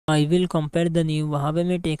I will compare the new Huawei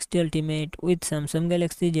Mate X2 Ultimate with Samsung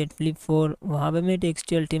Galaxy Z Flip 4. Huawei Mate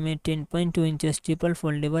X2 Ultimate 10.2 inches triple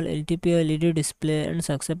foldable LTP LED display and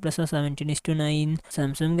success ratio 17:9.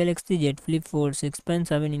 Samsung Galaxy Z Flip 4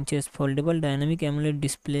 6.7 inches foldable dynamic AMOLED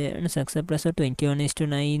display and success ratio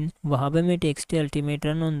 21:9. Huawei Mate X2 Ultimate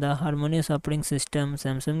run on the Harmonious operating system.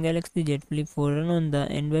 Samsung Galaxy Z Flip 4 run on the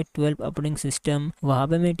Android 12 operating system.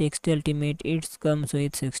 Huawei Mate X2 Ultimate it comes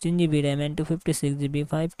with 16GB RAM and 256GB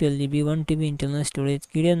 512GB 1TB internal storage,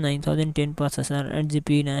 Kirin 9010 processor,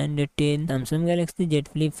 8GB 910. Samsung Galaxy Z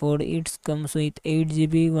Flip 4 it comes with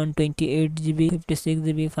 8GB 128GB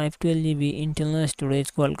 56GB 512GB internal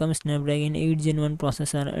storage, Qualcomm Snapdragon 8 Gen 1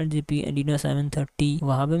 processor, 8GB Adreno 730.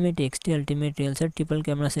 Huawei Mate X2 Ultimate real set triple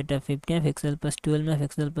camera setup, 50MP plus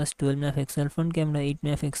 12MP plus 12MP, front camera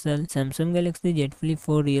 8MP. Samsung Galaxy Z Flip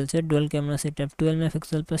 4 real set dual camera setup,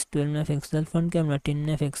 12MP plus 12MP, front camera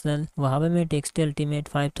 10MP. Huawei Mate X2 Ultimate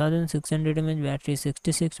 5600 mAh battery,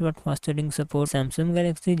 66W fast charging support. Samsung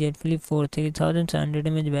Galaxy Z Flip 4 3700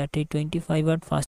 mAh battery, 25W fast